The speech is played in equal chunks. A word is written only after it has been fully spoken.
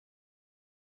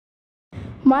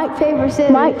Mike favorite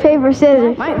scissors. Mike favorite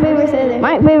scissors. Mike favorite scissors.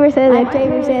 Mike favorite scissors. Mike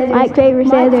favorite scissors. Mike favorite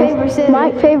scissors.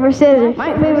 Mike favorite scissors.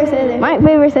 Mike favorite scissors. Mike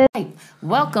favorite scissors.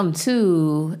 Welcome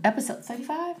to episode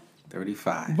 35?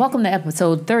 35. Welcome to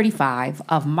episode 35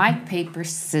 of Mike Paper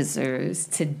Scissors.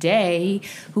 Today,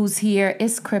 who's here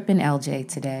is Crip and LJ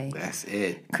today. That's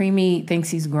it. Creamy thinks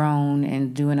he's grown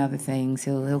and doing other things.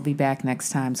 He'll be back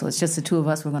next time. So it's just the two of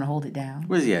us. We're going to hold it down.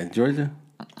 Where's he at? Georgia?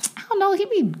 I don't know. He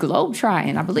be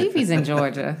globe-trotting. I believe he's in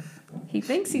Georgia. He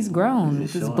thinks he's grown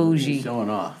with his bougie. He's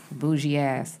showing off. Bougie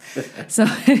ass. So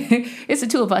it's the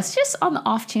two of us. Just on the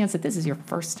off chance that this is your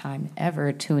first time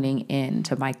ever tuning in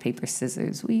to Mike Paper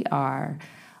Scissors, we are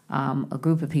a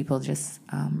group of people just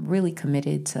really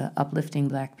committed to uplifting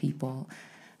Black people,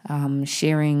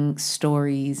 sharing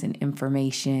stories and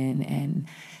information, and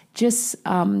just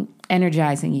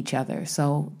energizing each other.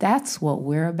 So that's what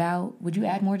we're about. Would you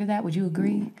add more to that? Would you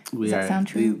agree? Does that sound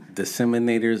true? The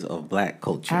disseminators of Black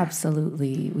culture.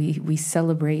 Absolutely. We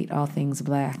celebrate all things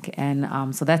Black.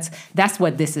 And so that's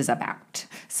what this is about.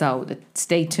 So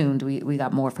stay tuned. We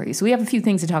got more for you. So we have a few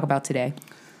things to talk about today.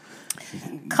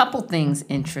 Couple things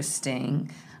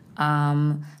interesting.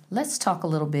 Let's talk a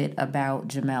little bit about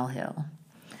Jemele Hill.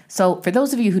 So for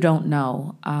those of you who don't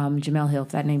know, Jemele Hill, if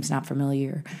that name's not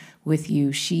familiar with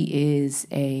you, she is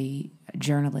a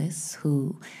journalist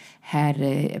who had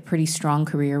a pretty strong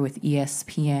career with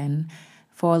ESPN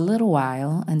for a little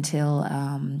while until,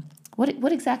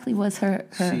 what exactly was her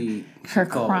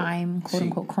crime, quote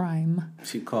unquote crime?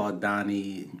 She called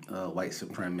Donnie a white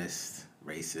supremacist,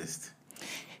 racist.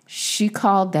 She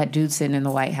called that dude sitting in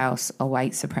the White House a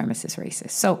white supremacist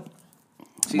racist. So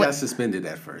she got suspended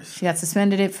at first. She got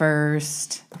suspended at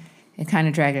first. It kind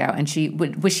of dragged it out.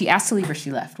 And was she asked to leave or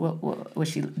she left? What was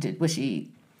she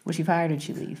fired or did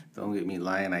she leave? Don't get me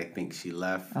lying. I think she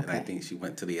left, and I think she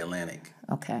went to the Atlantic.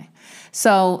 Okay.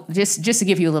 So just to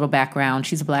give you a little background,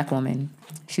 she's a Black woman.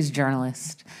 She's a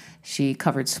journalist. She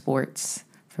covered sports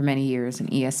for many years in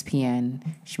ESPN.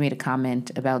 She made a comment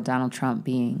about Donald Trump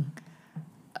being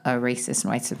a racist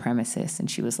and white supremacist, and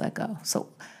she was let go. So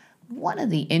one of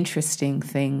the interesting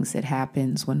things that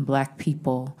happens when Black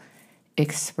people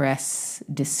express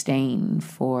disdain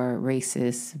for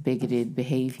racist, bigoted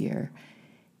behavior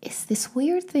is this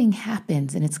weird thing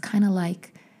happens, and it's kind of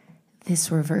like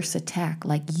this reverse attack.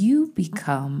 Like you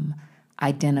become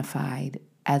identified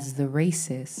as the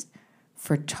racist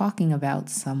for talking about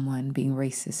someone being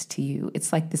racist to you.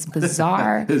 It's like this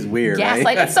bizarre It's weird,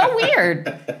 gaslight. right? It's so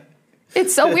weird.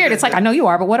 It's so weird. It's like, I know you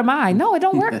are, but what am I? No, it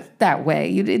don't work that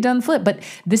way. It doesn't flip. But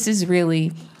this is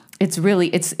really, it's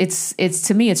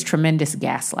to me, it's tremendous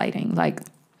gaslighting. Like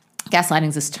gaslighting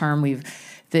is this term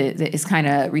it's kind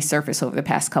of resurfaced over the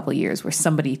past couple of years where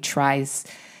somebody tries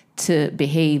to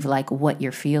behave like what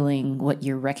you're feeling, what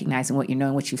you're recognizing, what you're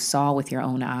knowing, what you saw with your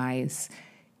own eyes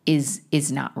is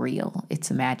not real.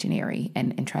 It's imaginary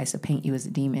and tries to paint you as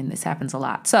a demon. This happens a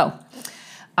lot. So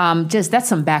that's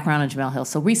some background on Jemele Hill.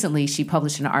 So recently she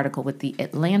published an article with The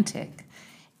Atlantic,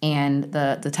 and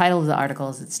the title of the article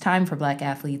is "It's Time for Black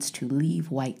Athletes to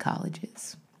Leave White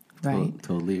Colleges." Right?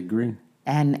 Totally agree.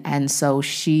 And so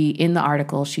in the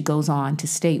article, she goes on to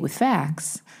state with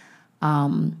facts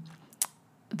the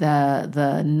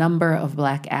number of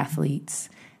Black athletes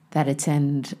that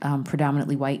attend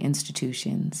predominantly white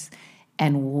institutions,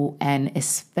 and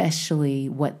especially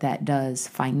what that does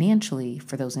financially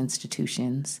for those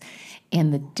institutions,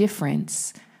 and the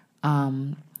difference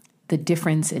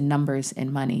in numbers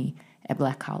and money at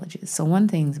Black colleges. So one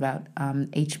thing about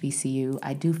HBCU,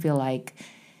 I do feel like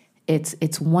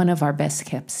it's one of our best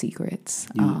kept secrets.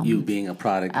 You being a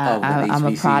product of an HBCU. I'm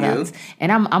a product,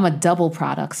 and I'm a double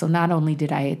product. So not only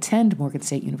did I attend Morgan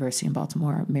State University in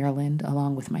Baltimore, Maryland,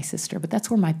 along with my sister, but that's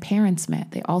where my parents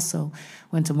met. They also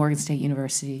went to Morgan State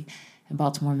University in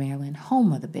Baltimore, Maryland,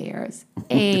 home of the Bears.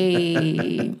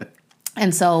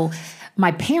 And so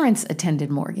my parents attended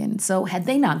Morgan. So had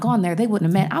they not gone there, they wouldn't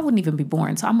have met. I wouldn't even be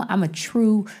born. So I'm a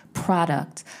true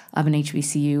product of an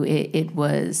HBCU.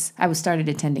 I was started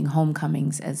attending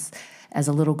homecomings as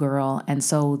a little girl, and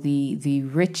so the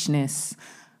richness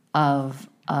of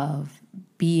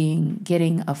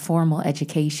getting a formal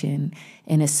education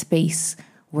in a space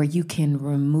where you can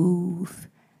remove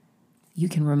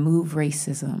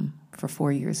racism for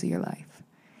 4 years of your life.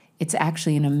 It's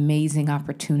actually an amazing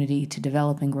opportunity to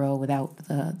develop and grow without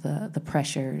the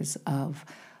pressures of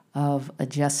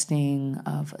adjusting,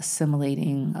 of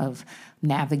assimilating, of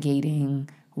navigating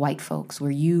white folks,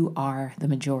 where you are the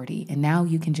majority. And now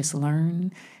you can just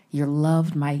learn. You're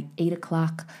loved. My 8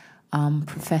 o'clock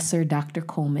Professor Dr.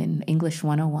 Coleman, English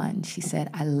 101, she said,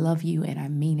 "I love you and I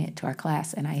mean it," to our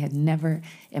class. And I had never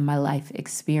in my life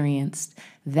experienced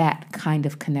that kind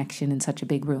of connection in such a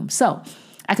big room. So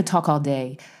I could talk all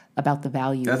day about the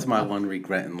value. That's my one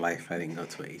regret in life. I didn't go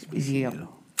to a HBCU. Yeah.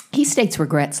 He states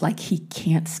regrets like he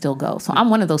can't still go. So I'm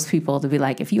one of those people to be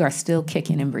like, if you are still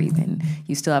kicking and breathing,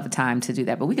 you still have time to do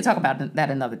that. But we could talk about that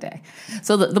another day.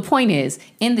 So the point is,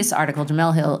 in this article,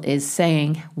 Jemele Hill is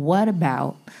saying, what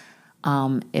about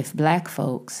if Black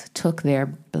folks took their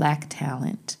Black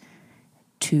talent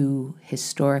to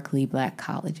historically Black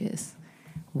colleges?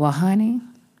 Well, honey,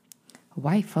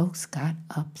 white folks got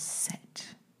upset.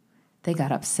 They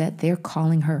got upset. They're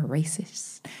calling her a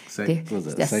racist.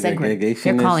 Segregationist?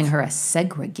 They're calling her a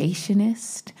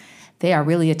segregationist. They are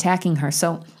really attacking her.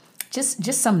 So just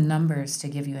some numbers to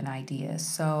give you an idea.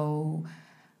 So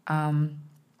the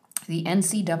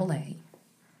NCAA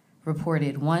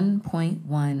reported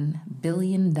 $1.1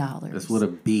 billion. That's with a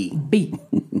B. B,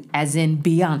 as in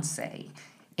Beyonce,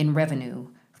 in revenue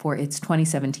for its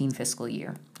 2017 fiscal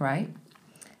year, right?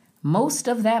 Most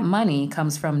of that money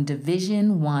comes from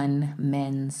Division I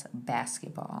men's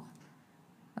basketball,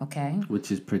 okay?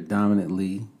 Which is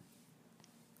predominantly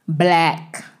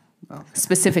Black. Okay.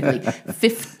 Specifically,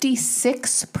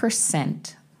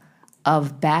 56%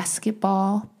 of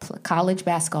college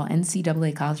basketball,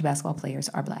 NCAA college basketball players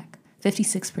are Black.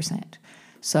 56%.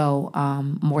 So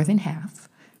more than half,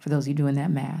 for those of you doing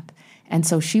that math. And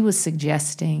so she was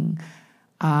suggesting,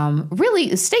 she's really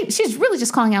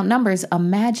just calling out numbers.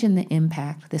 Imagine the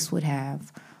impact this would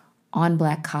have on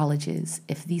Black colleges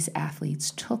if these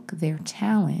athletes took their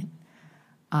talent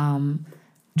to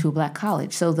a Black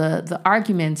college. So the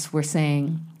arguments were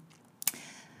saying,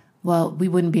 well, we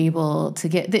wouldn't be able to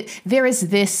get... There is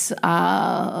this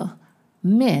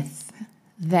myth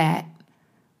that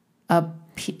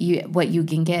what you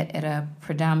can get at a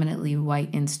predominantly white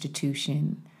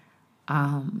institution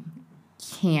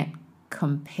can't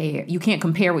compare. You can't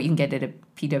compare what you can get at a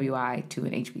PWI to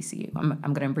an HBCU. I'm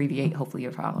going to abbreviate. Hopefully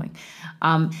you're following.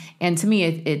 And to me,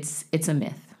 it's a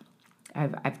myth.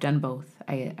 I've done both.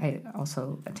 I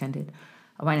also attended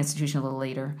a white institution a little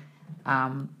later.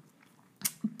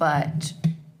 But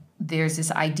there's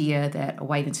this idea that a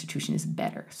white institution is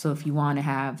better. So if you want to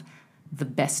have the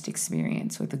best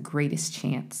experience or the greatest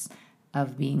chance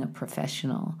of being a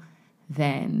professional,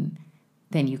 then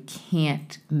you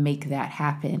can't make that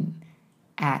happen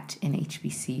at an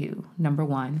HBCU. Number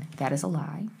one, that is a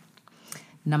lie.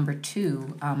 Number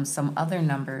two, some other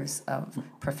numbers of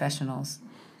professionals.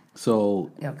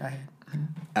 So, go ahead.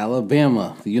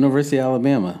 Alabama, the University of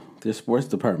Alabama, their sports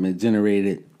department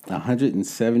generated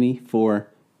 $174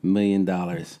 million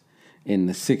in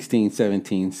the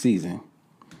 16-17 season,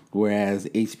 whereas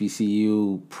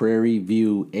HBCU Prairie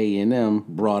View A&M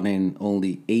brought in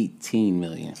only $18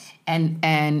 million.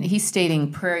 And he's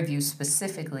stating Prairie View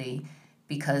specifically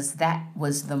because that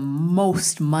was the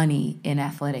most money in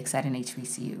athletics at an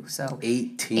HBCU. So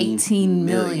 18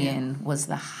 million was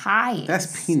the highest.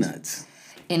 That's peanuts.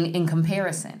 In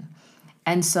comparison.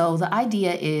 And so the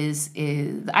idea is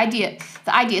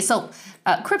so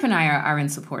Crip and I are in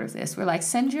support of this. We're like,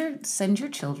 send your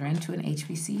children to an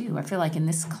HBCU. I feel like in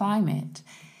this climate,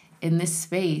 in this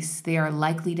space, they are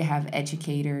likely to have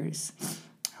educators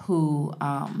who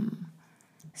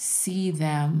see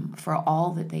them for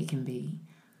all that they can be,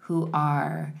 who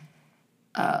are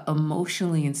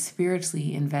emotionally and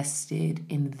spiritually invested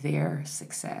in their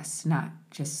success, not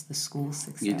just the school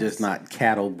success. You're just not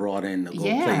cattle brought in to go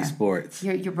play sports.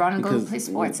 You're brought in to go play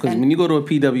sports. Because when you go to a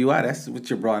PWI, that's what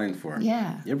you're brought in for.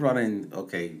 Yeah. You're brought in,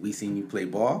 okay, we seen you play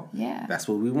ball. Yeah. That's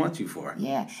what we want you for.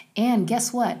 Yeah. And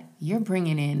guess what? You're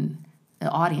bringing in the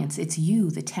audience. It's you,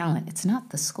 the talent. It's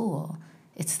not the school.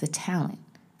 It's the talent.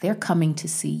 They're coming to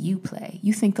see you play.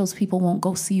 You think those people won't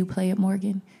go see you play at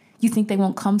Morgan? You think they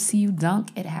won't come see you dunk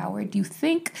at Howard? You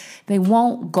think they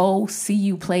won't go see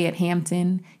you play at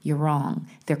Hampton? You're wrong.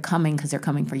 They're coming because they're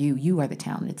coming for you. You are the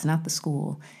talent. It's not the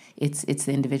school. It's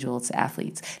the individual. It's the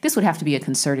athletes. This would have to be a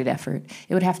concerted effort.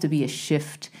 It would have to be a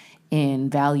shift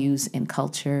in values and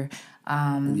culture.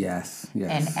 Yes.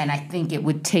 And I think it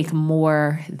would take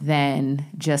more than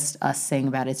just us saying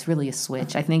about it. It's really a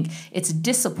switch. I think it's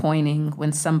disappointing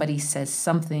when somebody says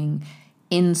something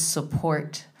in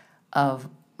support of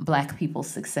Black people's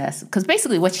success. Because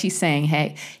basically what she's saying,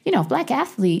 hey, if Black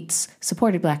athletes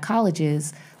supported Black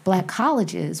colleges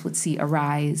would see a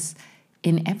rise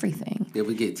in everything. They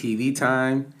would get TV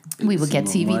time. We would get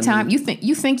TV money. Time.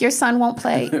 You think your son won't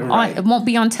play? Right. It won't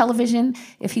be on television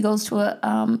if he goes to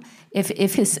a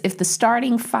if the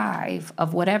starting five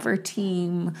of whatever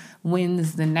team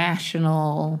wins the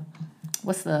national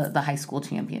what's the high school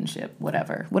championship,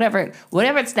 whatever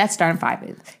it's that starting five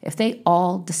is, if they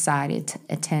all decided to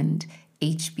attend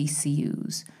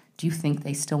HBCUs, do you think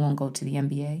they still won't go to the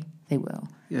NBA? They will.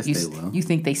 Yes, they will. You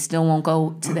think they still won't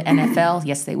go to the NFL?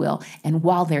 Yes, they will. And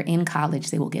while they're in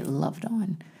college, they will get loved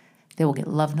on. They will get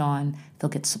loved on. They'll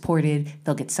get supported.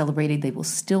 They'll get celebrated. They will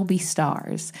still be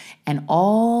stars. And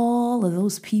all of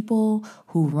those people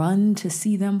who run to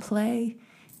see them play,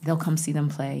 they'll come see them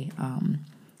play.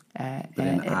 But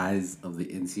in the eyes of the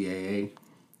NCAA,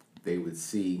 they would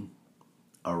see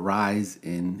a rise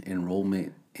in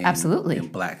enrollment absolutely in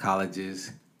black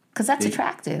colleges. Because that's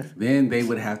attractive. Then they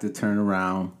would have to turn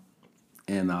around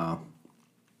and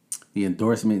the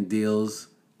endorsement deals,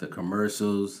 the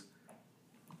commercials,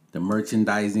 the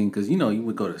merchandising. Because, you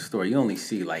would go to the store. You only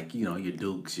see, your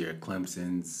Dukes, your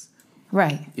Clemsons.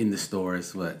 Right. In the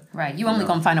stores. But, right. You only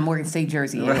gonna find a Morgan State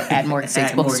jersey right. at Morgan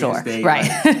State's bookstore.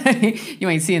 Right. You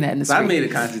ain't seeing that in the street. I made a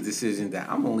conscious decision that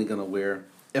I'm only going to wear,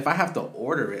 if I have to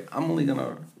order it, I'm only going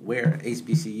to wear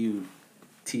HBCU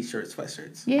T-shirts,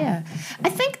 sweatshirts. Yeah, I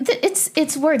think that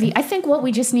it's worthy. I think what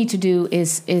we just need to do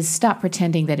is stop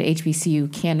pretending that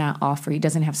HBCU cannot offer. It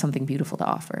doesn't have something beautiful to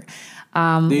offer.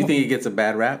 Do you think it gets a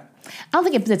bad rap? I don't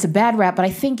think it's a bad rap, but I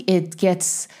think it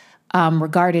gets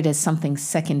regarded as something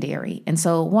secondary. And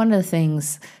so one of the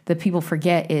things that people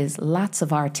forget is lots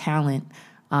of our talent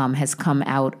has come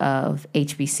out of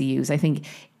HBCUs. I think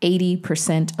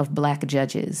 80% of black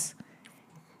judges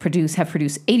have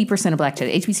produced 80% of black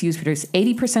judges. HBCUs produce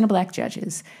 80% of black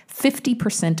judges,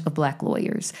 50% of black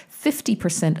lawyers,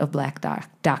 50% of black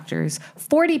doctors,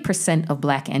 40% of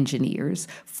black engineers,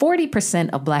 40%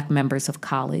 of black members of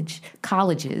colleges,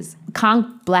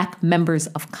 black members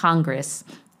of Congress,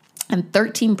 and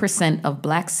 13% of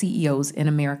black CEOs in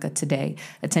America today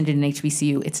attended an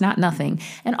HBCU. It's not nothing.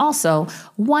 And also,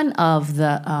 one of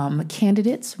the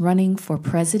candidates running for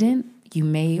president, you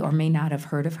may or may not have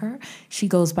heard of her. She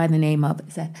goes by the name of,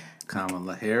 is that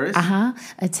Kamala Harris?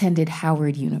 Attended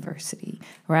Howard University,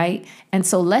 right? And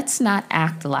so let's not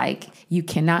act like you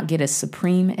cannot get a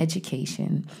supreme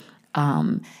education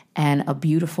and a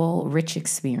beautiful, rich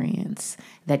experience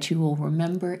that you will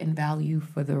remember and value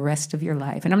for the rest of your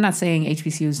life. And I'm not saying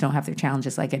HBCUs don't have their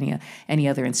challenges like any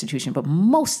other institution, but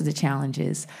most of the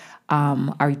challenges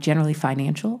are generally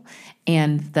financial,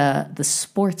 and the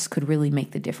sports could really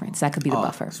make the difference. That could be the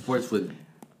buffer. Sports would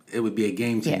be a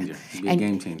game changer. Yeah. It'd be a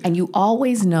game changer. And you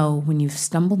always know when you've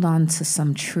stumbled onto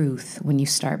some truth when you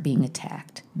start being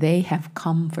attacked. They have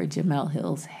come for Jemele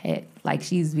Hill's head, like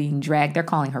she's being dragged. They're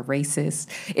calling her racist.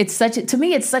 It's to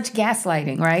me, it's such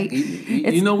gaslighting, right?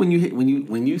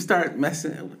 When you start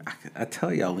messing, I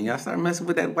tell y'all, when y'all start messing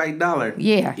with that white dollar,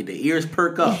 the ears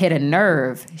perk up. It hit a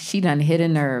nerve. She done hit a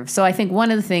nerve. So I think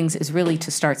one of the things is really to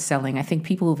start selling. I think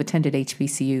people who've attended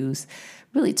HBCUs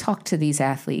really talk to these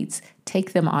athletes,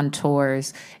 take them on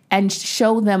tours, and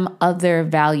show them other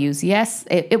values. Yes,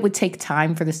 it would take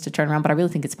time for this to turn around, but I really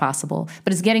think it's possible.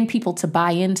 But it's getting people to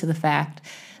buy into the fact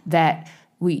that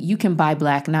you can buy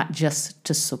black not just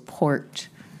to support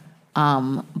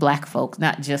black folk,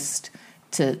 not just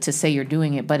to say you're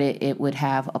doing it, but it would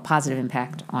have a positive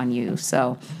impact on you.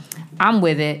 So I'm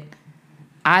with it.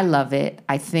 I love it.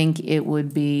 I think it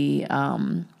would be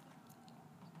a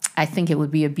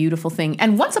beautiful thing.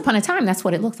 And once upon a time, that's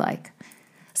what it looked like.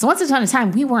 So once upon a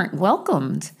time, we weren't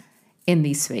welcomed in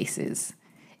these spaces.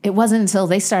 It wasn't until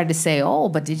they started to say, "Oh,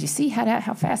 but did you see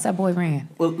how fast that boy ran?"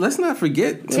 Well, let's not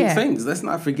forget two things. Let's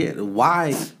not forget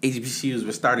why HBCUs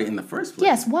were started in the first place.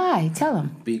 Yes, why? Tell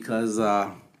them. Because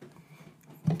the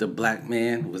black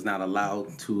man was not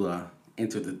allowed to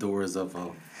enter the doors of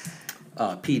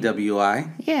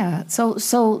PWI. Yeah.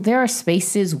 So there are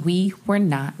spaces we were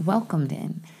not welcomed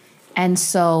in. And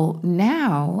so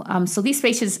now, so these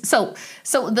spaces, so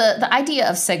the idea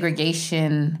of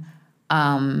segregation,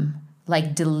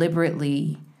 like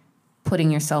deliberately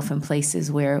putting yourself in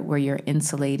places where you're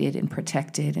insulated and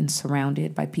protected and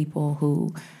surrounded by people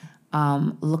who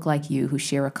look like you, who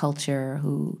share a culture,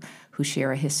 who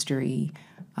share a history,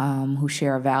 who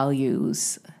share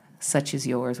values such as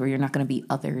yours, where you're not going to be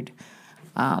othered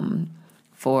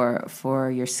for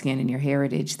your skin and your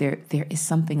heritage. There is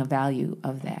something of value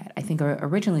of that. I think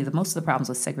originally most of the problems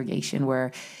with segregation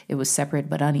were it was separate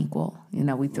but unequal.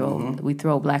 We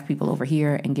throw black people over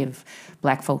here and give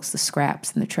black folks the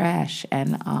scraps and the trash.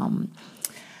 And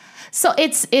So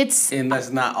it's And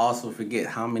let's not also forget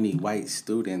how many white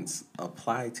students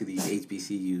apply to these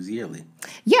HBCUs yearly.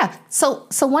 Yeah. So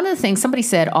one of the things somebody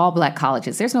said, all black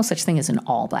colleges. There's no such thing as an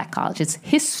all black college. It's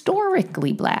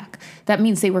historically black. That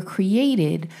means they were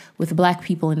created with black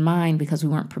people in mind because we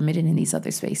weren't permitted in these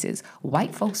other spaces.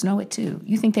 White folks know it too.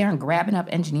 You think they aren't grabbing up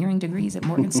engineering degrees at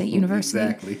Morgan State University?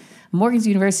 Exactly. Morgan's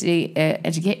University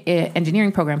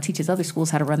engineering program teaches other schools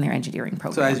how to run their engineering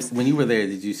programs. So when you were there,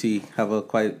 did you have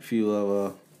quite a few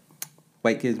of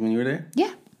white kids when you were there?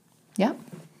 Yeah. Yep.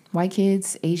 White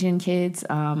kids, Asian kids,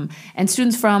 and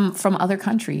students from other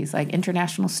countries, like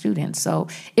international students. So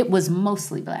it was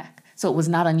mostly black. So it was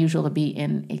not unusual to be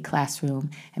in a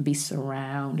classroom and be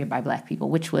surrounded by black people,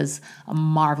 which was a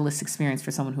marvelous experience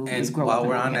for someone who was growing up. And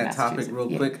while we're on in that topic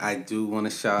real yeah. quick, I do want to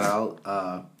shout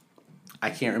out, I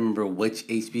can't remember which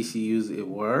HBCUs it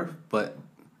were, but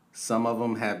some of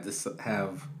them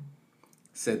have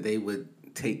said they would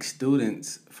take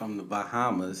students from the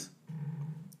Bahamas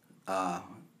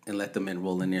and let them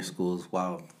enroll in their schools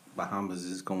while Bahamas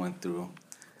is going through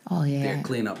their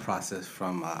cleanup process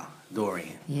from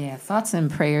Dorian. Yeah, thoughts and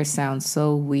prayers sound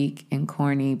so weak and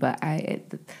corny, but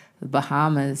the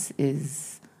Bahamas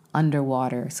is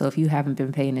underwater. So if you haven't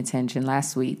been paying attention,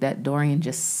 last week that Dorian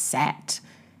just sat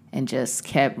and just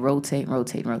kept rotating on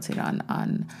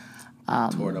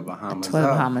toward the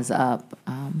Bahamas up.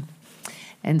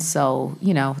 And so,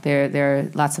 there are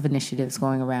lots of initiatives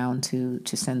going around to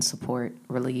send support,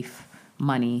 relief,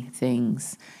 money,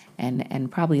 things, and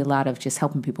probably a lot of just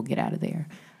helping people get out of there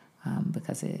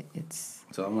because it's.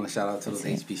 So I'm going to shout out to those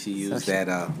HBCUs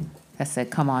that said,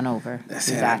 "Come on over." That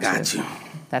said, I got you.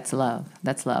 That's love.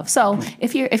 That's love. So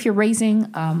if you're raising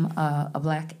a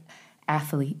black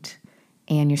athlete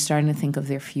and you're starting to think of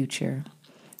their future,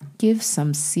 give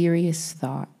some serious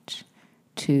thought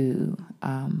to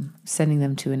sending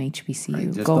them to an HBCU.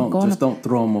 Right, just don't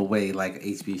throw them away like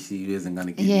HBCU isn't going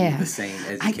to give you the same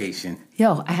education.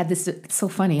 I had this. It's so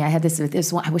funny. I had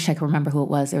this one. I wish I could remember who it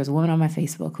was. There was a woman on my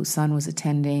Facebook whose son was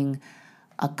attending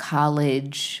a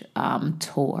college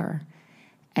tour,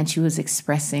 and she was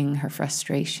expressing her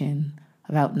frustration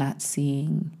about not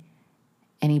seeing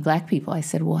any black people. I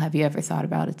said, well, have you ever thought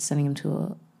about sending him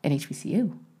to an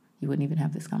HBCU? You wouldn't even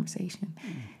have this conversation.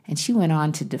 And she went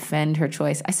on to defend her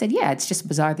choice. I said, yeah, it's just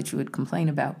bizarre that you would complain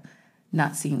about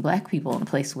not seeing black people in a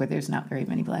place where there's not very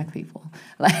many black people.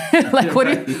 Like what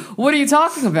are you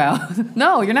talking about?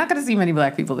 No, you're not going to see many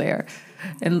black people there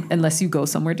unless you go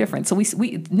somewhere different. So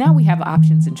we now we have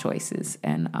options and choices.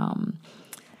 And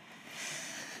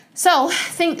so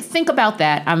think about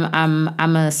that.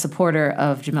 I'm a supporter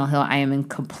of Jemele Hill. I am in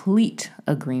complete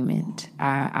agreement.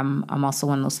 I'm also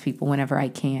one of those people. Whenever I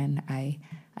can, I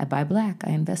buy black.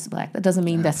 I invest black. That doesn't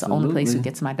mean that's the only place who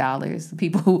gets my dollars.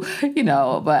 People who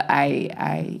but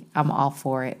I'm all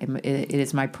for it. It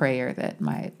is my prayer that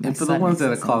my and for the ones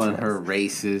that are calling her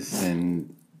racist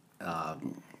and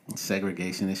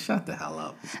segregation, shut the hell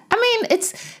up. I mean,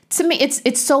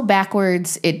 it's so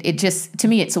backwards. It just, to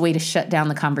me, it's a way to shut down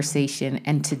the conversation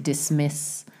and to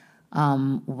dismiss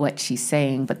what she's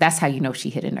saying. But that's how you know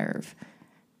she hit a nerve,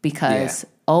 because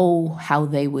how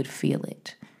they would feel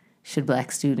it should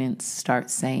black students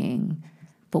start saying,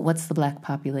 but what's the black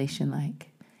population like?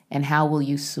 And how will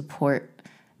you support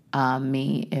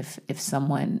me if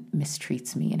someone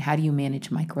mistreats me? And how do you manage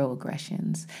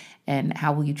microaggressions? And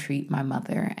how will you treat my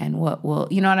mother? And what will,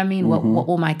 you know what I mean? Mm-hmm. What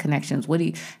will my connections?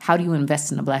 How do you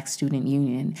invest in a black student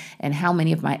union? And how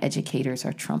many of my educators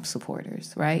are Trump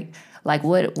supporters, right? Like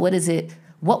what is it?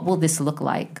 What will this look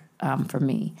like for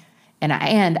me?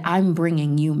 And I'm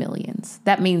bringing you millions.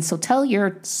 That means, so tell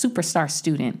your superstar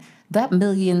student that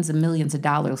millions and millions of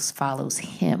dollars follows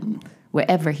him.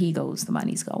 Wherever he goes, the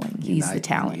money's going. He's the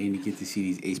talent. And you get to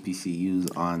see these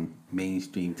HBCUs on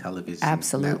mainstream television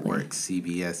networks,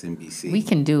 CBS, NBC. We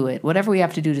can do it. Whatever we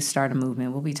have to do to start a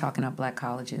movement, we'll be talking about black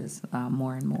colleges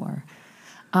more and more.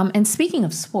 And speaking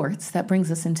of sports, that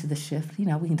brings us into the shift. We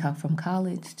can talk from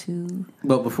college to...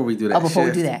 But before we do that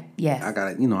we do that, yes. I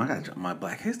got to jump my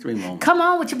Black History moment. Come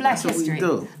on with your Black History. That's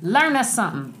what we do. Learn us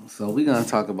something. So we're going to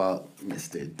talk about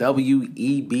Mr.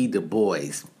 W.E.B. Du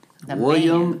Bois.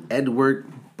 William Edward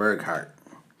Burghardt.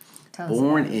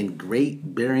 Born in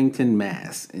Great Barrington,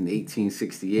 Mass. in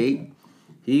 1868.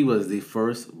 He was the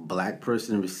first black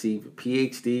person to receive a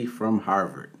PhD from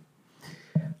Harvard.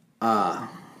 And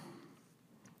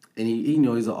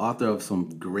he's the author of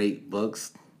some great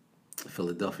books.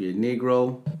 Philadelphia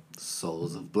Negro,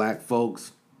 Souls of Black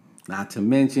Folks. Not to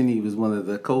mention, he was one of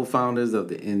the co-founders of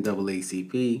the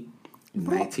NAACP in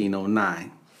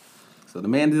 1909. So the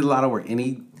man did a lot of work, and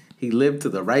he lived to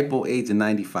the ripe old age of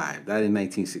 95. Died in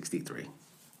 1963.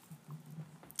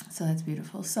 So that's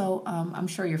beautiful. So I'm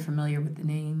sure you're familiar with the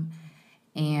name,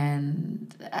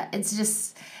 and it's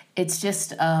just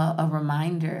a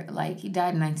reminder. Like, he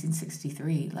died in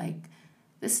 1963. Like,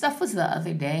 this stuff was the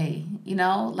other day, you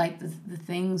know, like the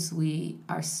things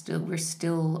we're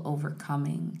still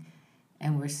overcoming,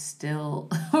 and we're still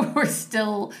we're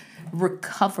still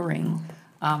recovering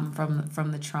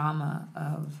from the trauma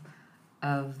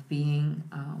of being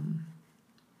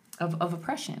of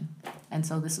oppression. And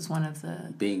so this is one of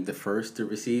the... Being the first to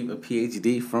receive a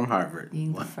PhD from Harvard.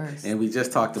 Being the first. And we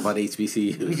just talked about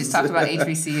HBCUs. We just talked about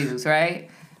HBCUs, right?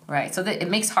 Right. So it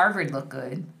makes Harvard look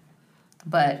good,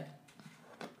 but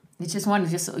it's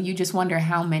you just wonder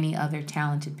how many other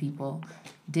talented people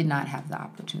did not have the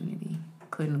opportunity,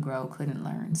 couldn't grow, couldn't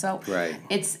learn. So right.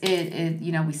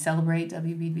 We celebrate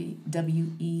W.E.B.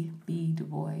 Du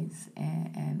Bois,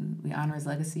 and we honor his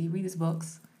legacy. Read his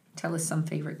books. Tell us some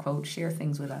favorite quote. Share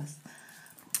things with us.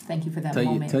 Thank you for that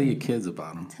moment. Tell your kids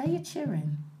about them. Tell your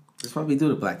children. That's why we do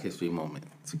the Black History Moment.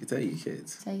 So you can tell your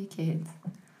kids. Tell your kids.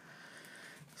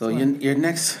 So your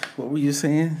next, what were you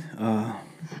saying? I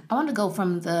want to go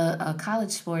from the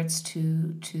college sports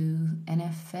to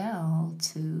NFL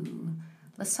to...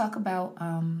 Let's talk about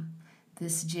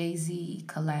this Jay-Z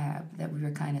collab that we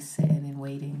were kind of sitting and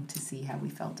waiting to see how we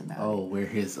felt about it. Oh, where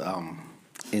his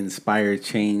Inspired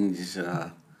Change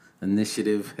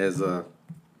initiative has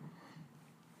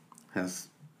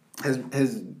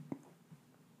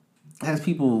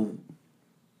people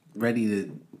ready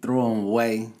to throw him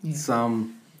away. Yeah.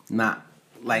 Some not,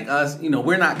 like us.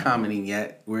 We're not commenting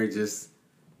yet. We're just,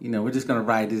 we're just gonna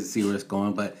ride this and see where it's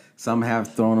going. But some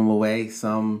have thrown him away.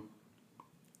 Some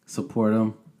support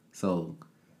him. So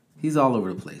he's all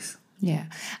over the place. Yeah,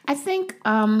 I think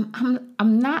I'm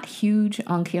not huge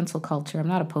on cancel culture. I'm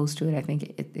not opposed to it. I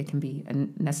think it can be a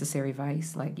necessary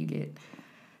vice. Like, you get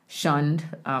shunned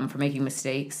for making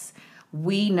mistakes.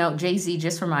 We know Jay-Z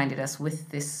just reminded us with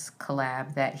this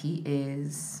collab that he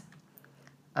is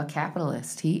a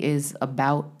capitalist. He is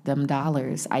about them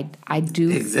dollars. I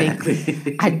do exactly.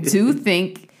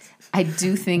 think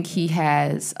he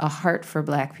has a heart for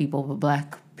Black people, but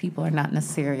Black people are not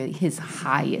necessarily his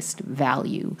highest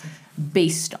value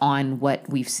based on what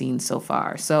we've seen so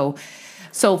far. So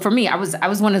for me, I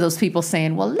was one of those people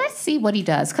saying, well, let's see what he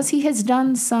does, because he has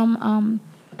done some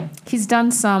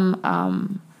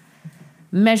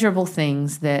measurable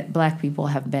things that Black people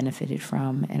have benefited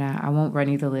from, and I won't run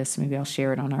you the list. Maybe I'll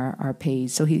share it on our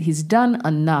page. So he's done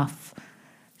enough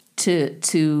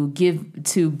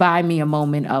to buy me a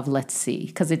moment of let's see,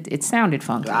 because it sounded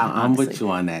funky. I'm with you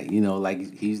on that.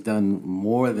 Like, he's done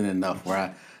more than enough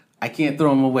where I can't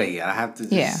throw him away. I have to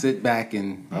just sit back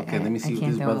and let me see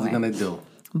what this brother's gonna do.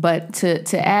 But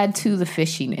to add to the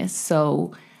fishiness,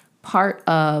 so part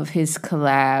of his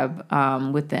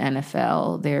collab with the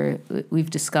NFL, we've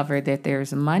discovered that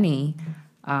there's money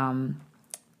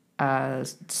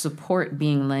support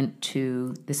being lent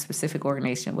to this specific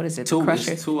organization. What is it? Two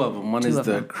of them. One is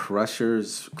the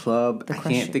Crushers Club. I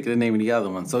can't think of the name of the other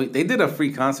one. So they did a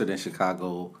free concert in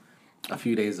Chicago a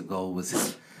few days ago. It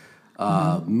was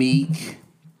Meek,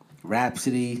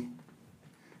 Rhapsody,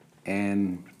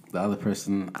 and the other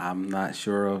person, I'm not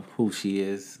sure of who she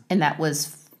is. And that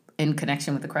was in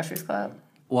connection with the Crushers Club?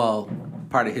 Well,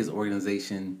 part of his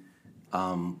organization.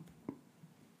 I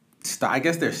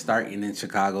guess they're starting in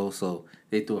Chicago, so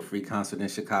they threw a free concert in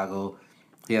Chicago.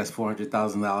 He has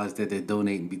 $400,000 that they're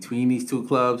donating between these two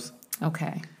clubs.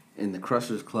 Okay. And the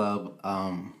Crushers Club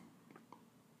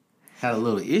had a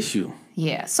little issue.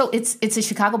 Yeah, so it's a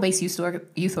Chicago-based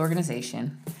youth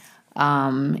organization,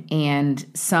 and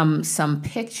some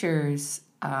pictures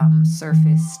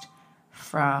surfaced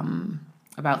from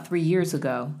about 3 years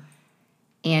ago,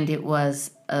 and it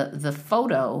was the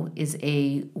photo is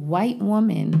a white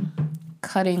woman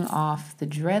cutting off the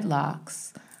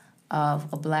dreadlocks of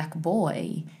a Black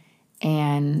boy,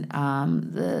 and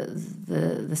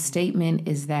the statement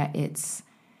is that it's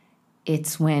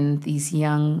when these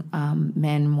young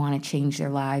men want to change their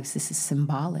lives. This is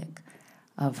symbolic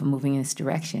of moving in this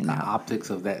direction. The optics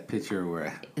of that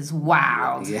picture is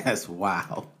wild. Yes,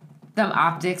 wow. Them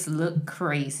optics look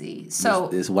crazy. So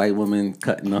this white woman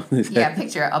cutting off this head.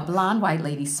 Picture a blonde white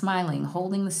lady smiling,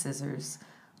 holding the scissors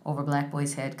over Black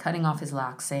boy's head, cutting off his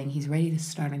locks, saying he's ready to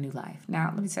start a new life.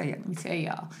 Now, let me tell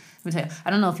y'all. I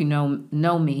don't know if you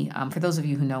know me. For those of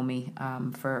you who know me,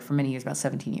 for many years, about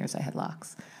 17 years, I had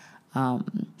locks.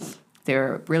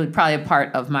 They're really probably a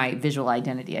part of my visual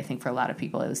identity. I think for a lot of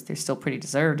people, they're still pretty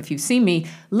deserved. If you've seen me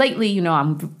lately,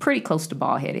 I'm pretty close to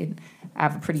bald-headed. I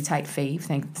have a pretty tight fade,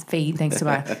 thanks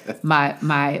to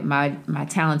my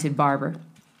talented barber.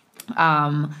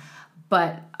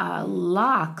 But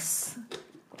locks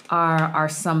are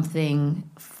something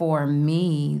for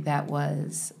me that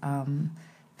was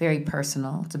very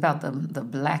personal. It's about the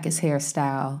blackest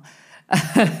hairstyle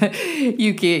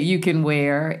you can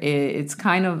wear. It's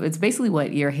basically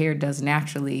what your hair does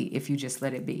naturally if you just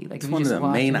let it be. Like it's one of the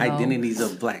main identities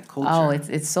of Black culture. Oh,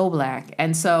 it's so Black.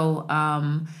 And so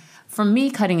for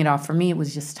me, cutting it off, for me, it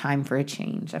was just time for a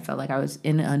change. I felt like I was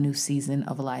in a new season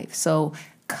of life. So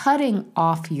cutting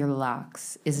off your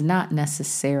locks is not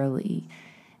necessarily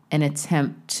an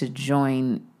attempt to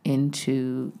join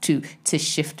into to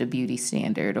shift a beauty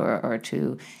standard or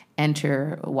to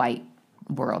enter a white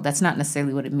world. That's not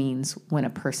necessarily what it means when a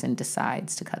person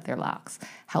decides to cut their locks.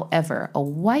 However, a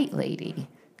white lady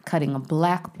cutting a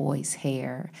Black boy's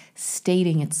hair,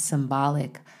 stating it's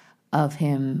symbolic of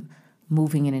him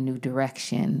moving in a new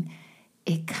direction,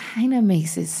 it kind of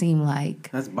makes it seem like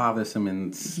that's bothersome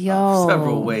in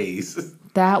several ways.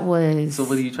 That was. So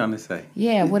what are you trying to say?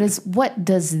 Yeah, what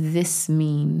does this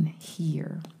mean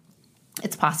here?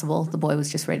 It's possible the boy was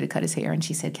just ready to cut his hair and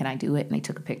she said, "Can I do it?" And they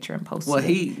took a picture and posted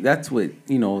it. Well, that's what,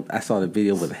 I saw the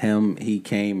video with him. He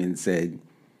came and said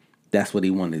that's what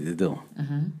he wanted to do.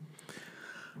 Mm-hmm.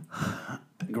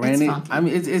 Granted, I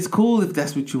mean, it's cool if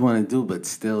that's what you want to do, but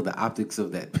still the optics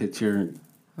of that picture.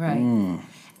 Right.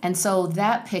 And so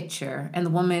that picture, and the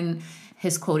woman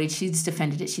has quoted, she's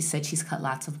defended it. She said she's cut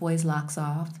lots of boys' locks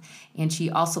off. And she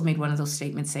also made one of those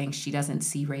statements saying she doesn't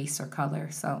see race or color.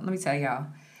 So let me tell y'all,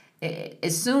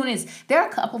 as soon as, there are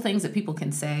a couple things that people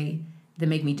can say that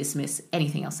make me dismiss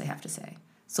anything else they have to say.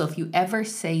 So if you ever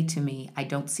say to me, "I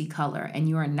don't see color," and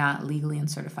you are not legally and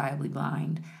certifiably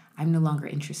blind, I'm no longer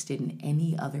interested in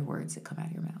any other words that come out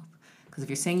of your mouth. Because if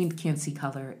you're saying you can't see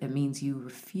color, it means you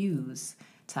refuse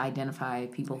to identify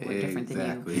people who are different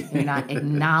than you. You're not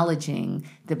acknowledging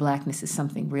that Blackness is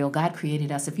something real. God created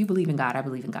us. If you believe in God, I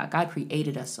believe in God. God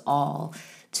created us all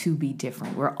to be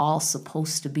different. We're all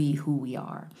supposed to be who we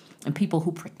are. And people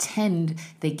who pretend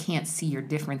they can't see your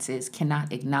differences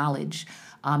cannot acknowledge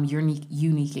your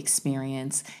unique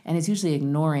experience, and it's usually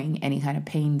ignoring any kind of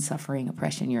pain, suffering,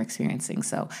 oppression you're experiencing.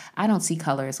 So I don't see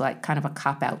color as like kind of a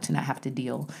cop-out to not have to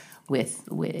deal with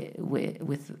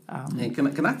and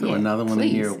can I throw another one in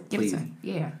here, please?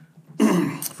 Yeah.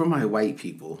 For my white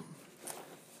people,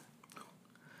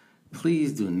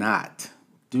 please do not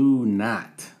go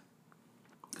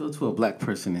to a Black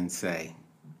person and say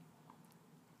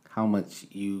how much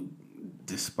you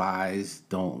despise,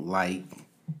 don't like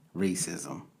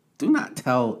racism. Do not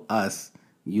tell us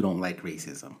you don't like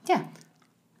racism. Yeah.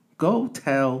 Go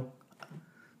tell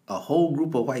a whole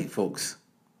group of white folks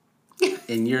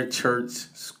in your church,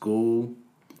 school,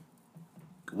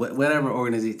 whatever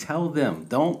organization, tell them.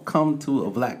 Don't come to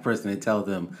a Black person and tell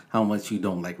them how much you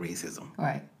don't like racism.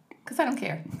 Right. Because I don't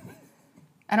care.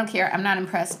 I don't care. I'm not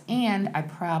impressed, and I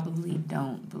probably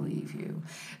don't believe you.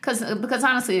 Because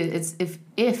honestly, it's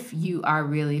if you are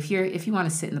really if you want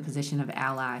to sit in the position of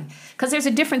ally, because there's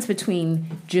a difference between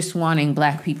just wanting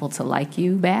Black people to like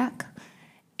you back,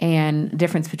 and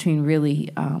difference between really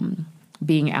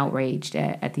being outraged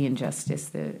at the injustice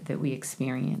that we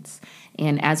experience.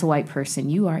 And as a white person,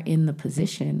 you are in the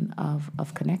position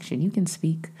of connection. You can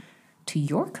speak to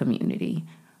your community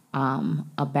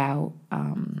about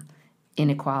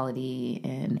inequality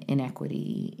and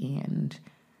inequity and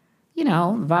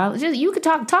violence. You could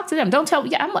talk to them. Don't tell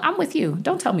me. I'm with you.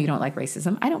 Don't tell me you don't like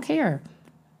racism. I don't care.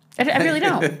 I really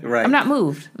don't. Right. I'm not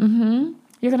moved. Mm-hmm.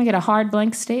 You're gonna get a hard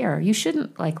blank stare. You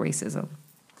shouldn't like racism.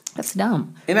 That's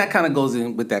dumb. And that kind of goes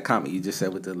in with that comment you just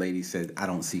said with the lady said, "I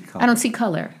don't see color." I don't see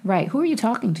color. Right. Who are you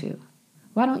talking to?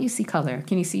 Why don't you see color?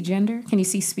 Can you see gender? Can you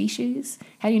see species?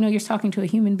 How do you know you're talking to a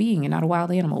human being and not a wild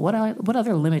animal? What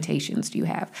other limitations do you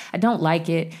have? I don't like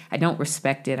it. I don't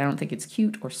respect it. I don't think it's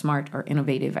cute or smart or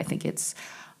innovative. I think it's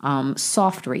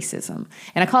soft racism.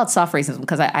 And I call it soft racism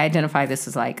because I identify this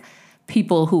as like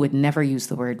people who would never use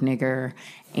the word nigger,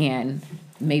 and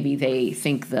maybe they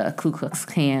think the Ku Klux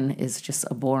Klan is just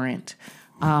abhorrent,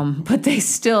 but they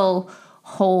still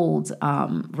hold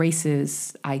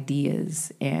racist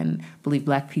ideas and believe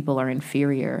Black people are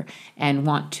inferior and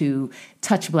want to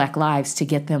touch Black lives to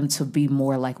get them to be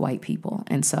more like white people.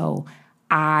 And so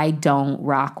I don't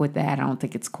rock with that. I don't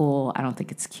think it's cool. I don't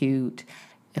think it's cute.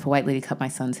 If a white lady cut my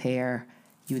son's hair,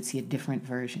 you would see a different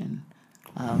version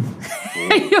of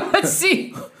you would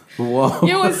see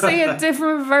a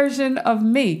different version of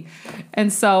me.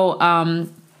 And so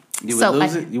You would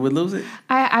lose it? You would lose it?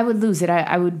 I would lose it.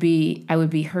 I would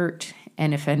be hurt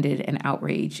and offended and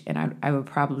outraged, and I would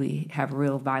probably have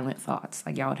real violent thoughts.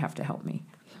 Like, y'all would have to help me.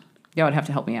 Y'all would have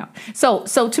to help me out. So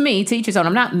to me, to each his own.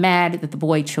 I'm not mad that the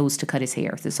boy chose to cut his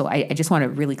hair. So I just want to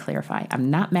really clarify. I'm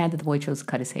not mad that the boy chose to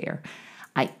cut his hair.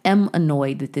 I am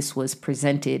annoyed that this was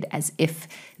presented as if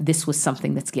this was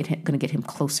something that's going to get him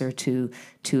closer to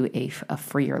a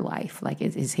freer life. Like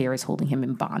his hair is holding him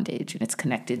in bondage, and it's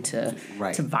connected to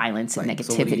violence and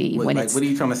negativity. So what are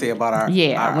you trying to say about our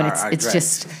I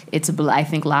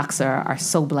think locks are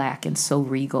so black and so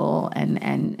regal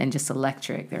and just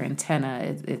electric. Their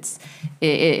antenna.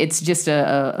 It's just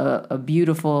a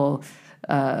beautiful.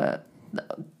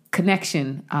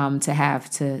 Connection to have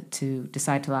to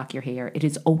decide to lock your hair. It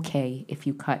is okay if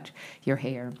you cut your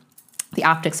hair. The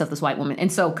optics of this white woman.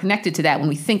 And so connected to that, when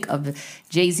we think of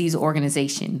Jay-Z's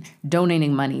organization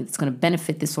donating money that's going to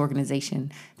benefit this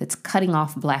organization that's cutting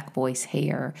off black boys'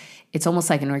 hair, it's almost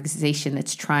like an organization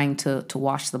that's trying to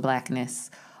wash the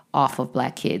blackness off of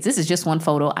black kids. This is just one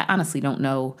photo. I honestly don't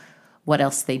know what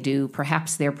else they do.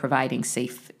 Perhaps they're providing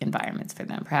safe environments for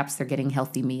them. Perhaps they're getting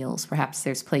healthy meals. Perhaps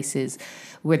there's places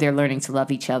where they're learning to love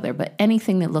each other. But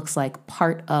anything that looks like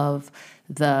part of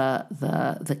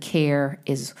the care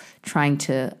is trying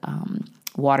to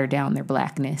water down their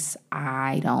blackness,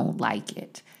 I don't like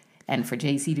it. And for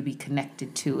Jay-Z to be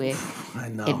connected to it,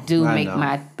 make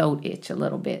my throat itch a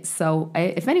little bit. So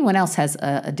if anyone else has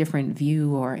a different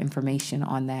view or information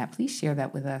on that, please share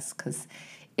that with us, because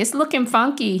it's looking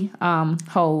funky,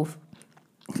 Hove.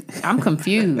 I'm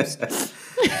confused.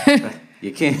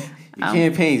 Your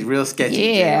campaign's real sketchy.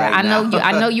 Yeah, right now.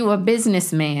 I know you're a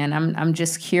businessman. I'm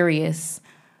just curious.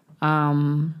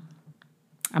 I'm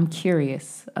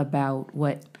curious about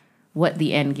what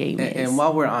the end game is. And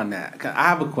while we're on that, I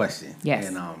have a question. Yes.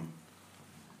 And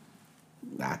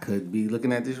I could be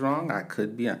looking at this wrong. I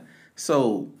could be.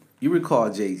 So you recall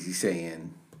Jay-Z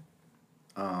saying,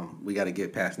 "We got to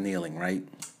get past kneeling," right?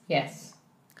 Yes.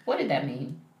 What did that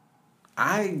mean?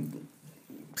 I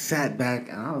sat back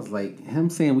and I was like, him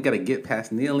saying we got to get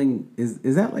past kneeling,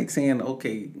 is that like saying,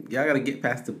 okay, y'all got to get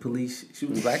past the police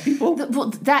shooting black people? Well,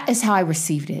 that is how I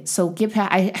received it. So get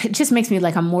past. It just makes me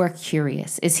like, I'm more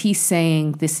curious. Is he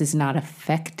saying this is not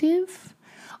effective,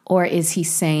 or is he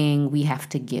saying we have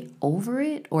to get over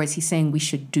it, or is he saying we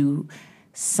should do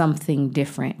something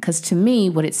different? Because to me,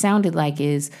 what it sounded like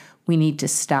is we need to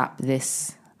stop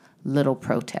this little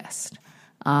protest.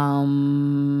 What?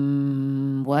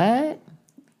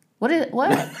 What is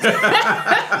what?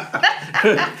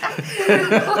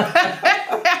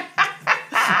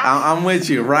 I'm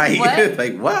with you, right? What?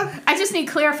 Like what? I just need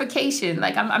clarification.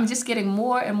 Like I'm just getting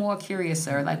more and more curious,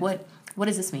 sir. Like what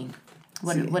does this mean?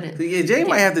 Jay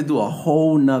might have to do a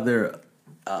whole nother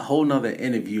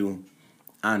interview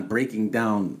on breaking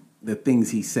down the things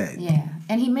he said. Yeah,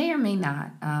 and he may or may not.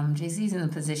 Jay-Z's in a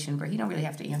position where he don't really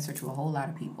have to answer to a whole lot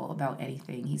of people about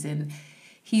anything.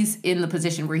 He's in the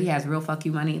position where he has real fuck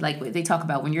you money. Like they talk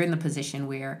about when you're in the position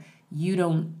where you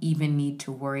don't even need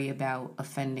to worry about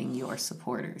offending your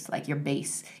supporters. Like your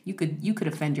base, you could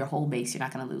offend your whole base. You're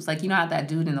not going to lose. Like, you know how that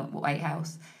dude in the White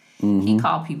House, he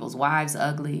called people's wives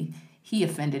ugly. He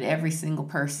offended every single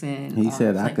person. He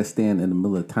said, I could stand in the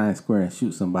middle of Times Square and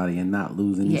shoot somebody and not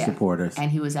lose any supporters.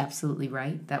 And he was absolutely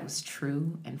right. That was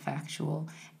true and factual.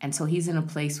 And so he's in a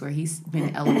place where he's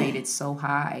been elevated so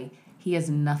high, he has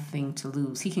nothing to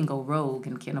lose. He can go rogue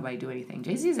and can't nobody do anything.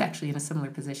 Jay-Z is actually in a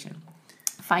similar position.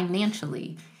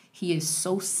 Financially, he is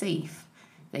so safe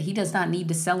that he does not need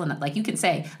to sell enough. Like, you can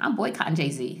say, I'm boycotting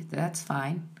Jay-Z. That's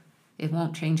fine. It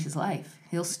won't change his life.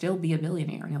 He'll still be a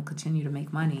billionaire, and he'll continue to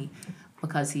make money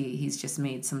because he's just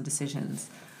made some decisions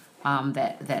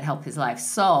that help his life.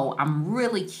 So I'm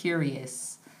really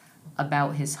curious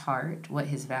about his heart, what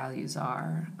his values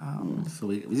are. So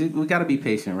we got to be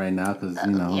patient right now because,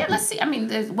 you know. Yeah, let's see. I mean,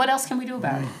 what else can we do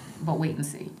about it? But wait and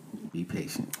see. Be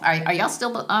patient. Are y'all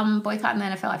still boycotting the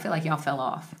NFL? I feel like y'all fell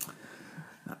off.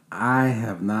 I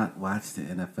have not watched the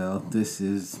NFL. This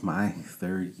is my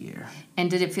third year. And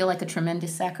did it feel like a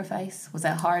tremendous sacrifice? Was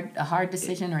that a hard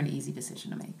decision or an easy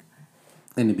decision to make?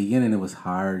 In the beginning, it was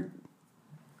hard.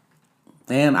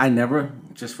 And I never,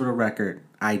 just for the record,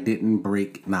 I didn't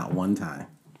break not one time.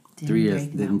 3 years,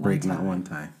 didn't break not one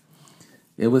time.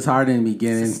 It was hard in the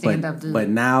beginning, but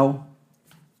now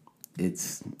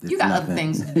it's you got nothing. Other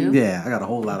things to do. Yeah, I got a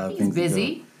whole lot of things busy.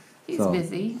 to do. He's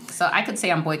busy. So I could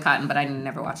say I'm boycotting, but I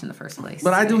never watch in the first place.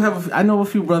 But I know a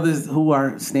few brothers who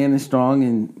are standing strong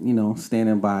and, you know,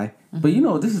 standing by. Mm-hmm. But, you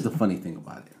know, this is the funny thing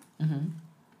about it. Mm-hmm.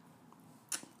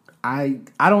 I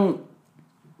don't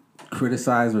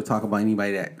criticize or talk about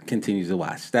anybody that continues to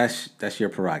watch. That's your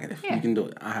prerogative. Yeah. You can do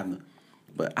it.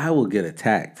 But I will get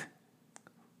attacked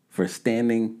for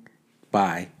standing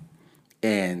by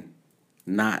and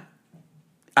not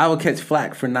I would catch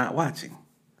flack for not watching,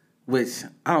 which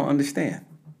I don't understand.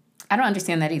 I don't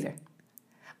understand that either.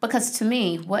 Because to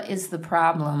me, what is the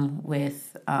problem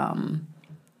with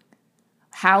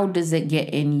how does it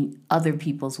get in other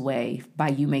people's way by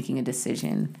you making a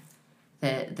decision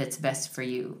that's best for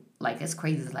you? Like, it's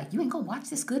crazy. It's like, you ain't gonna watch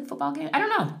this good football game? I don't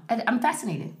know. I'm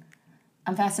fascinated.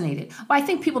 Well, I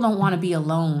think people don't want to be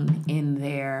alone in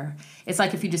their... It's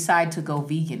like if you decide to go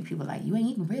vegan, people are like, you ain't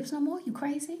eating ribs no more? You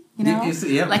crazy? You know?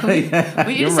 Like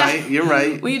when you decide, You're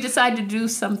right. When you decide to do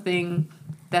something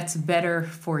that's better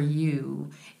for you,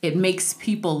 it makes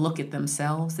people look at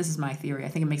themselves. This is my theory. I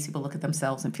think it makes people look at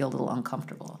themselves and feel a little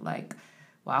uncomfortable. Like,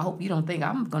 well, I hope you don't think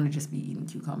I'm going to just be eating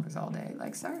cucumbers all day.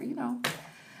 Like, sir,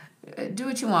 do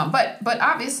what you want. But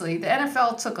obviously, the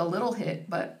NFL took a little hit,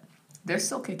 but they're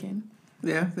still kicking.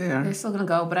 Yeah, they are. They're still going to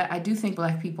go. But I do think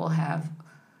Black people have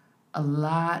a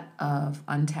lot of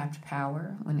untapped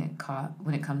power when it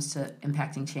comes to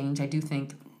impacting change. I do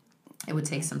think it would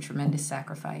take some tremendous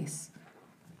sacrifice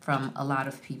from a lot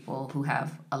of people who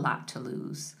have a lot to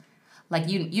lose. Like,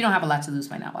 you don't have a lot to lose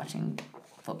by not watching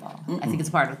football. I think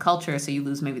it's part of the culture, so you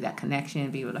lose maybe that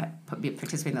connection, be able to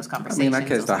participate in those conversations. I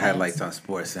catch the highlights on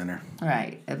Sports Center.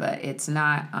 Right, but it's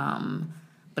not...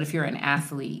 but if you're an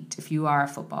athlete, if you are a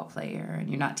football player and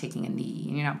you're not taking a knee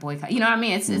and you're not boycotting, you know what I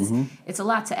mean? It's a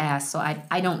lot to ask. So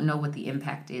I don't know what the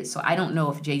impact is. So I don't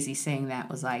know if Jay-Z saying that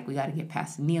was like, we got to get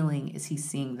past kneeling. Is he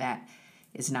seeing that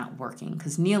is not working?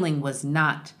 Because kneeling was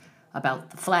not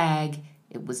about the flag.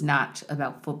 It was not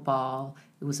about football.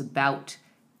 It was about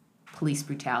police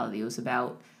brutality. It was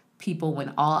about people,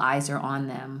 when all eyes are on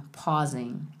them,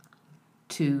 pausing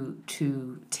to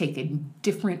take a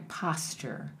different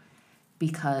posture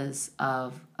because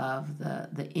of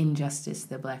the injustice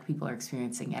that Black people are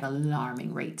experiencing at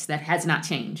alarming rates. That has not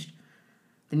changed.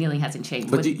 The kneeling hasn't changed.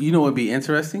 But you know what would be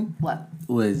interesting? What?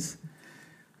 Was,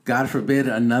 God forbid,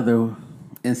 another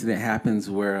incident happens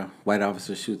where a white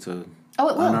officer shoots a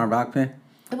unarmed black man?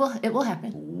 It will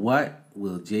happen. What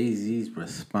will Jay-Z's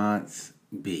response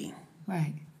be?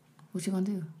 Right. What you gonna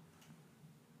do?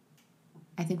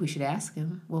 I think we should ask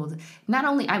him. Well, not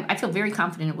only, I feel very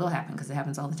confident it will happen because it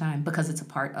happens all the time, because it's a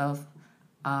part of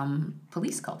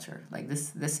police culture. Like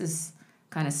this is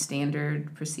kind of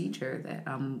standard procedure that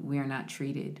we are not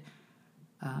treated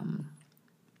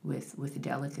with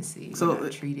delicacy. So we're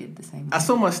not treated the same way.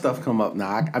 So much stuff come up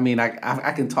now.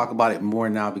 I can talk about it more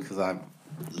now because I've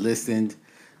listened.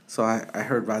 So I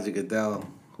heard Roger Goodell,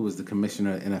 who was the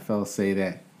commissioner of the NFL, say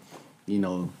that,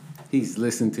 he's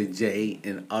listened to Jay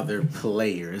and other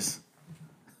players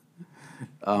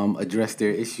address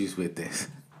their issues with this.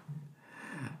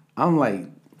 I'm like,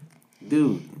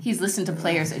 dude. He's listened to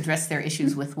players address their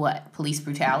issues with what? Police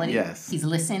brutality? Yes. He's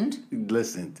listened?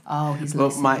 Listened. Oh, he's but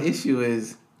listened. My issue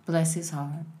is... Bless his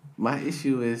heart. My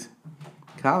issue is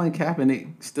Colin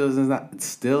Kaepernick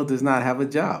still does not have a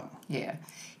job. Yeah.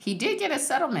 He did get a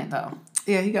settlement, though.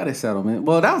 Yeah, he got a settlement.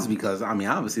 Well, that was because,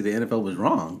 obviously the NFL was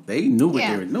wrong. They knew what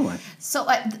they were doing. So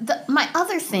my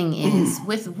other thing is,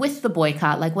 with the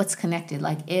boycott, like, what's connected?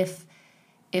 Like, if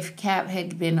Cap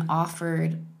had been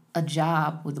offered a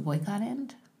job, would the boycott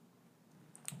end?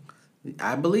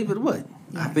 I believe it would.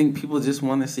 Yeah. I think people just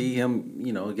want to see him,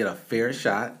 get a fair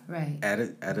shot at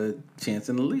a chance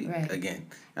in the league again.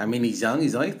 He's young.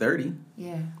 He's only 30.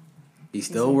 Yeah. He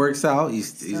still works out.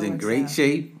 He's in great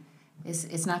shape.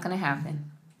 It's not going to happen.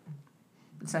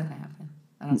 It's not going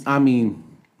to happen.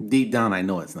 Deep down, I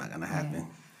know it's not going to happen.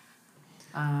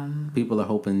 Yeah. People are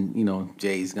hoping,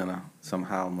 Jay's going to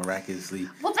somehow miraculously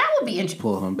that would be interesting.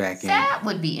 Pull him back in. That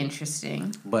would be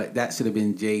interesting. But that should have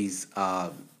been Jay's.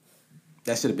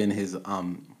 That should have been his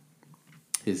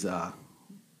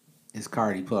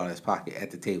card he put out of his pocket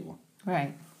at the table.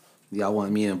 Right. Y'all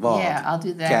want me involved? Yeah, I'll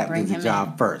do that. Cap Bring did him the job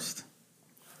in. First.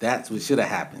 That's what should have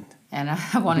happened. And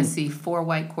I want to see 4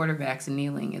 white quarterbacks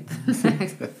kneeling at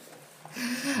the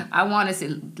I want to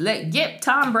see get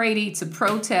Tom Brady to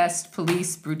protest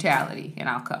police brutality, and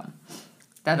I'll come.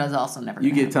 That does also never.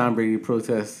 You get Tom Brady to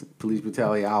protest police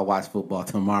brutality, I'll watch football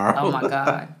tomorrow. Oh my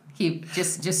God! He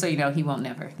just so you know, he won't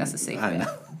never. That's a safe bet. I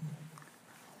know.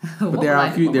 But there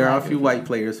are a few white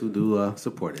players who do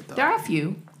support it, though. There are a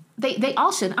few. They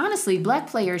all should. Honestly, Black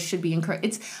players should be encouraged.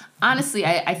 It's honestly,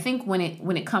 I think when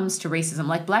it comes to racism,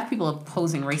 like Black people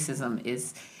opposing racism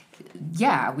is,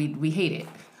 we hate it.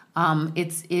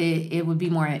 It would be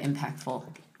more impactful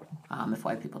if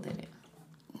white people did it.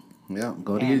 Yeah,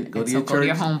 go to your go church. to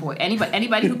your homeboy.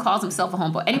 Anybody who calls himself a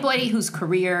homeboy, anybody whose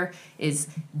career is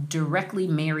directly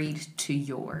married to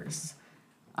yours,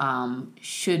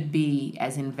 should be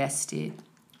as invested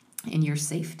in your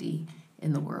safety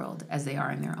in the world as they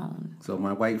are in their own. So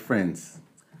my white friends,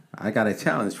 I got a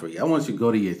challenge for you. I want you to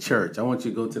go to your church. I want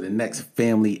you to go to the next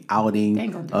family outing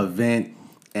event,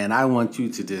 and I want you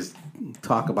to just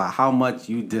talk about how much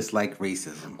you dislike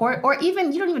racism. Or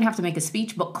even, you don't even have to make a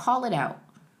speech, but call it out.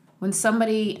 When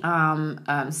somebody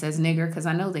says nigger, because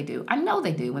I know they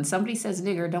do. When somebody says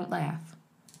nigger, don't laugh.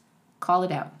 Call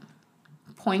it out.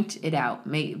 Point it out.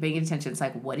 Make attention. It's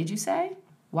like, what did you say?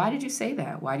 Why did you say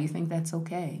that? Why do you think that's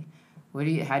okay?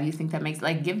 How do you think that makes,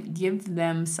 like, give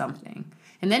them something.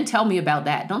 And then tell me about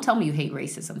that. Don't tell me you hate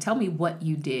racism. Tell me what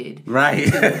you did to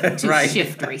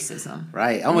shift racism.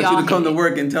 Right. I want you to come to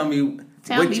work and tell me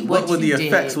what the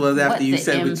effects was after you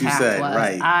said what you said.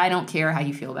 Right. I don't care how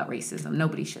you feel about racism.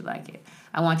 Nobody should like it.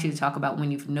 I want you to talk about when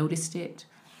you've noticed it,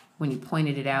 when you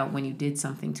pointed it out, when you did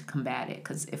something to combat it.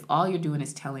 Because if all you're doing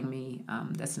is telling me,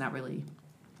 that's not really,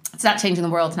 it's not changing the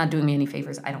world, it's not doing me any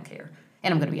favors, I don't care.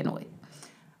 And I'm going to be annoyed.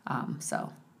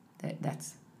 So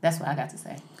that's what I got to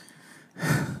say.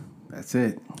 That's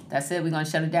it. We're going to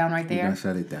shut it down right there. We're going to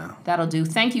shut it down. That'll do.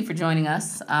 Thank you for joining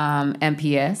us.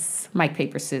 MPS, Mike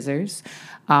Paper Scissors.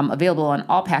 Available on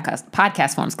all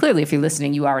podcast forms. Clearly, if you're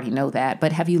listening, you already know that.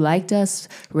 But have you liked us,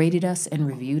 rated us, and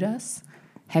reviewed us?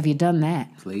 Have you done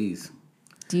that? Please.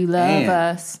 Do you love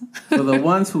us? For the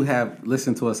ones who have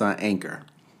listened to us on Anchor,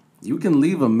 you can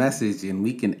leave a message and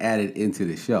we can add it into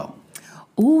the show.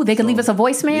 Ooh, they can leave us a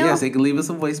voicemail? Yes, they can leave us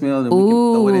a voicemail and we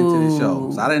can throw it into the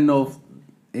show. So I didn't know if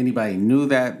anybody knew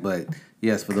that, but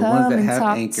yes, for the ones that have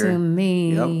Anchor. Talk to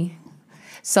me. Yep.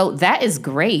 So that is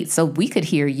great. So we could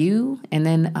hear you, and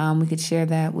then we could share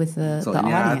that with the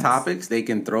audience. Topics, they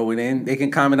can throw it in. They can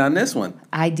comment on this one.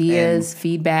 Ideas,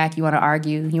 feedback. You want to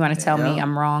argue? You want to tell me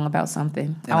I'm wrong about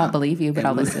something? I won't believe you, but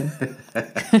I'll listen.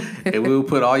 And we'll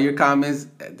put all your comments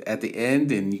at the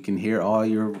end, and you can hear all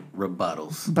your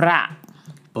rebuttals. Brah.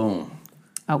 Boom.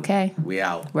 Okay. We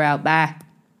out. We're out. Bye.